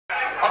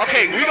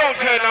Okay, we don't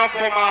turn off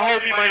for my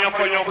homie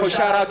Manyofonyofo.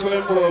 Shout out to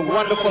him for a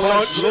wonderful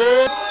lunch.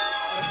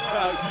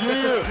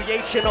 This is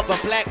creation of a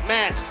black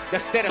man. The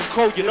status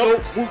quo, you know,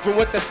 moving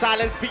with the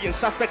silence, being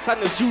suspects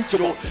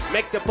unusual.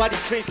 Make the body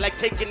cringe like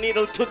taking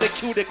needle to the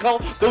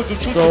cuticle. Those who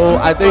choose so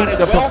I think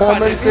the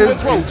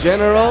performances in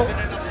general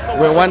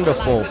were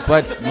wonderful,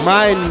 but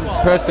mine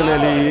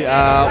personally,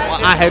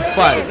 I had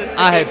fun.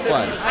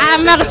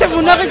 I'm not sure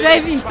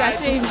shining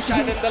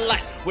the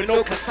light with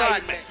no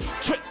consignment.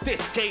 Trick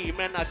this game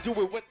and I do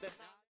it with the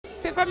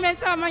performance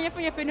of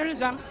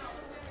Manyofonyofo Album.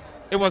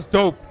 It was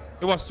dope.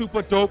 It was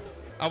super dope.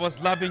 I was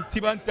loving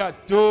Tibanta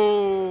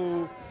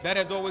Do. That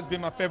has always been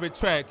my favorite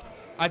track.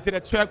 I did a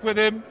track with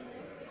him.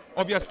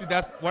 Obviously,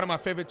 that's one of my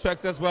favorite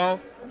tracks as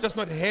well. I'm just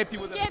not happy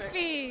with the track.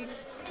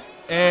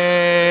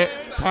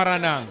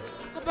 Paranang.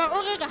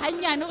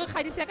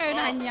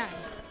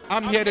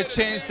 I'm here to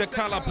change the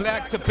color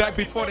black to black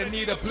before they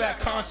need a black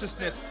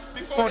consciousness,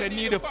 before they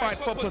need to fight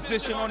for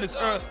position on this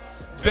earth.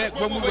 Back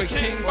when we were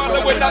kings,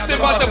 following nothing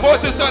but the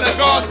voices of the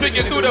gods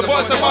speaking through the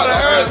voice of Mother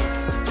Earth.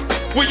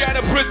 We at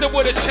a prison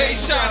with a chain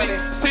shining,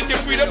 seeking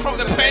freedom from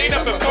the pain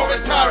of a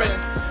foreign tyrant.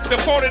 The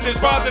foreign is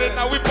rising and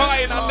now we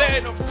buying our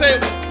land of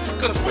table,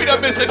 cause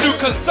freedom is a new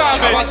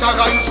consignment.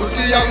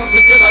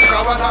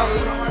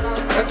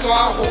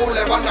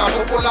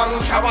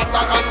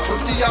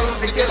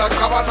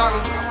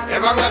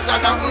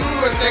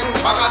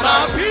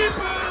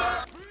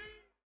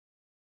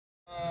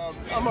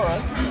 I'm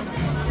alright.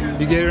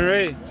 You getting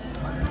ready?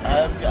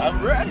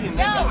 I'm ready,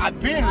 nigga. I've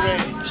been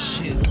ready.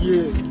 Shit.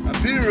 Yeah.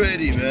 I've been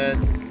ready,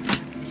 man.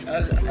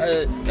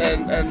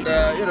 And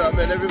you know, I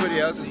mean, everybody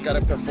else has got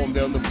to perform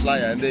there on the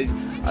flyer, and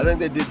I think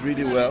they did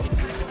really well.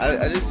 I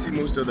didn't see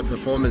most of the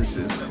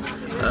performances.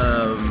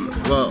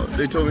 Well,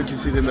 they told me to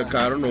sit in the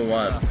car. I don't know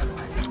why.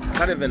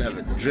 Can't even have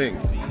a drink,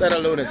 let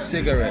alone a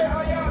cigarette.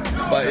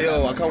 But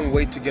yo, I can't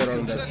wait to get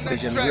on that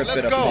stage and rip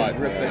it apart.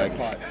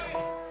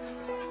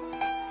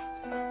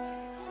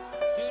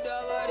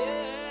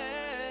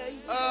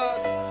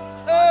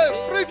 A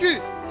freaky.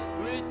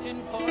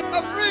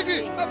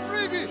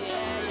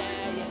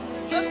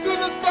 Let's do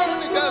this song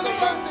together,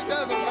 man.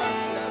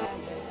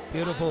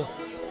 Beautiful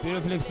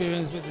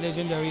experience with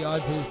legendary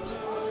artists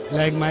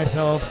like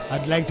myself.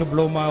 I'd like to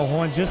blow my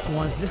horn just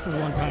this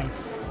one time.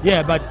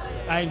 Yeah, but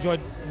I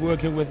enjoyed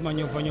working with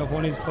Manyofonyofo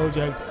on his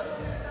project.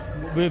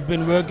 We've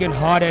been working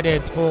hard at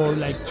it for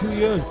like 3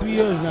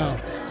 years now.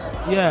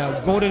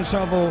 Yeah, Golden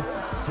Shovel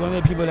is one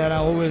of the people that I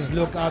always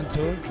look up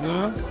to, you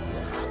know?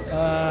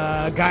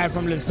 A guy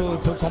from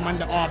Lesotho,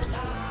 Commander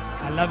Ops.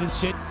 I love his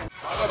shit.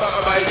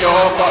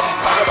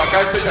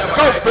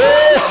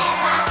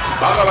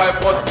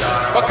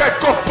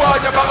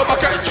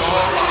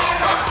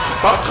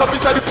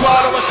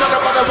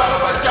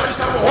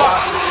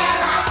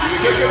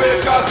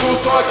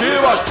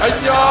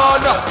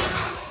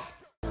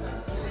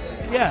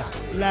 Yeah,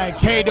 like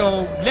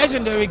Kato,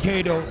 legendary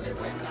Kato,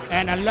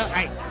 and I'm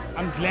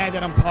glad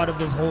that I'm part of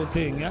this whole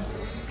thing. Yeah.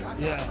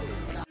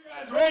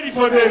 Ready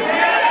for this?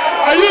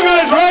 Are you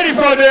guys ready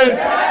for this?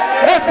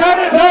 Let's count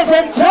it down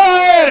from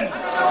 10,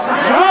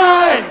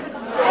 9,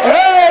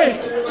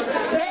 8,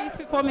 7.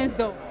 Performance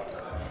though.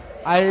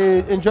 I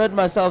enjoyed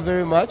myself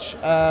very much.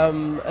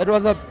 It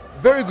was a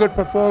very good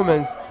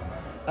performance,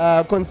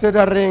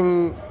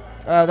 considering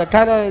the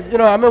kind of, you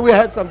know, I mean, we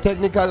had some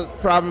technical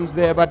problems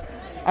there, but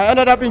I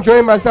ended up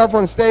enjoying myself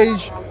on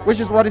stage, which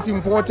is what is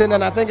important,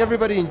 and I think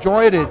everybody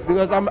enjoyed it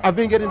because I've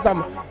been getting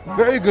some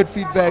very good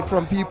feedback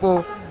from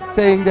people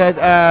saying that,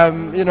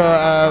 you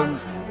know,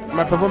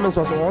 my performance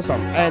was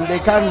awesome, and they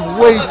can't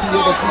wait to hear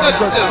the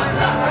system.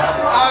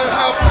 I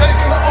have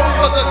taken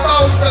over the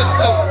sound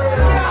system.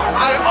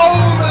 I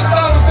own the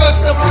sound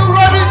system. You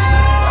ready?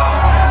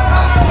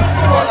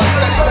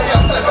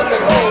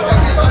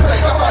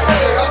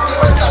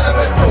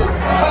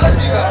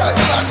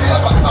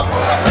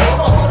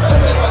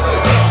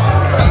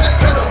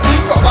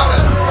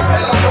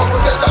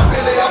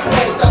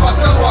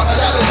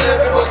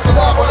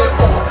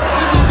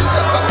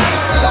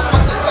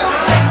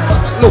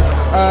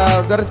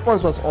 The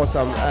response was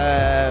awesome,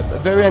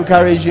 very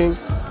encouraging.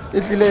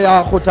 It's really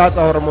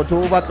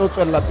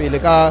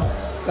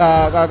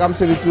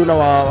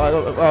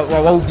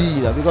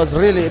because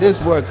really it is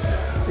work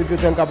if you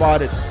think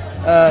about it.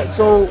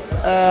 So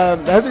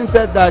having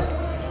said that,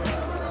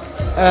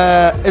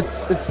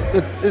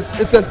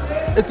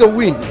 it's a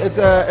win. It's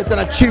an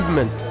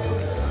achievement.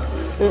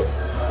 You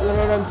know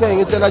what I'm saying?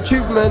 It's an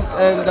achievement,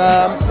 and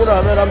you know,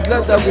 I mean, I'm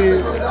glad that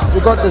we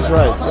got this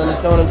right. You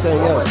understand what I'm saying?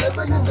 Yeah.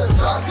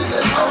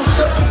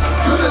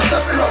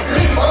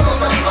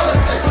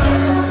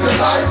 You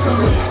lied to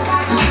me.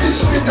 You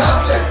teach me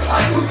nothing. I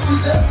put you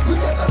there.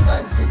 Look at the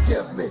fancy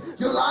give me.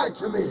 You lied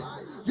to me.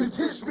 You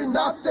teach me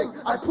nothing.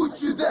 I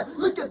put you there.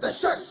 Look at the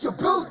shacks you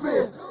built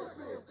me.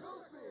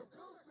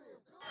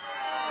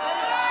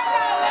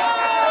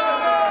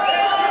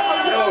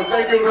 Yo,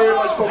 thank you very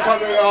much for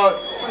coming out.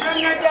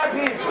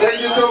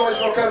 Thank you so much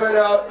for coming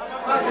out.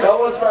 That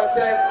was my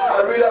set.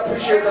 I really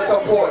appreciate the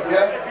support,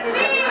 yeah?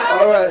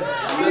 Alright,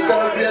 there's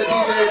gonna be a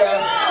DJ now.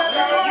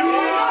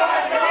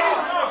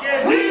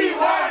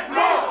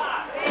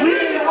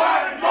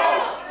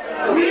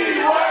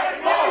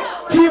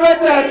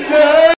 Matata.